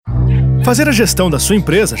Fazer a gestão da sua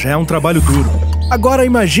empresa já é um trabalho duro. Agora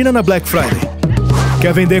imagina na Black Friday.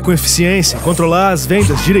 Quer vender com eficiência, controlar as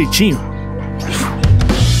vendas direitinho?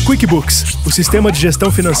 Quickbooks, o sistema de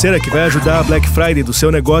gestão financeira que vai ajudar a Black Friday do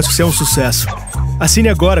seu negócio ser um sucesso. Assine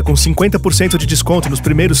agora com 50% de desconto nos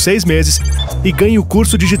primeiros 6 meses e ganhe o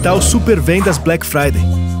curso digital Super Vendas Black Friday.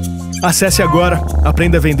 Acesse agora,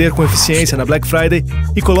 aprenda a vender com eficiência na Black Friday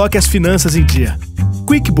e coloque as finanças em dia.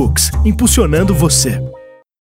 Quickbooks, impulsionando você.